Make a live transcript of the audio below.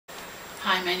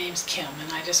Hi, my name's Kim,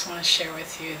 and I just want to share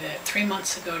with you that 3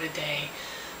 months ago today,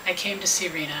 I came to see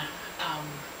Rena.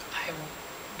 I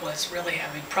was really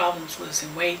having problems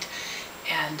losing weight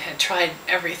and had tried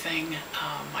everything.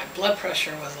 My blood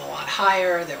pressure was a lot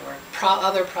higher. There were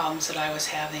other problems that I was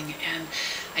having, and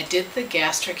I did the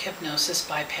gastric hypnosis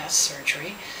bypass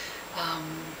surgery.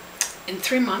 In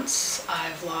 3 months,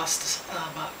 I've lost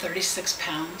about 36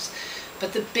 pounds.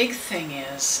 But the big thing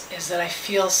is that I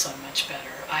feel so much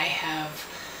better. I have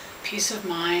peace of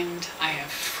mind, I have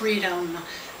freedom,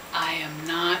 I am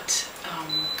not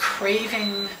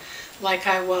craving like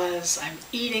I was, I'm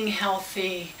eating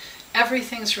healthy,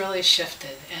 everything's really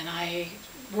shifted, and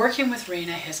working with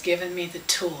Rena has given me the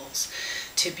tools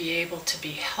to be able to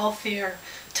be healthier,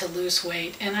 to lose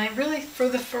weight. And I really, for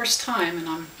the first time, and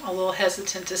I'm a little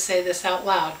hesitant to say this out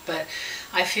loud, but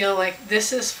I feel like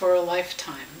this is for a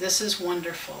lifetime. This is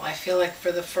wonderful. I feel like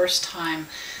for the first time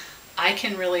I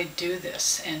can really do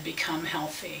this and become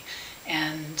healthy.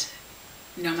 And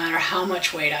no matter how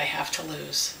much weight I have to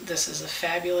lose, this is a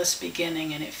fabulous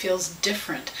beginning, and it feels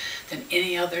different than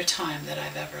any other time that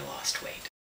I've ever lost weight.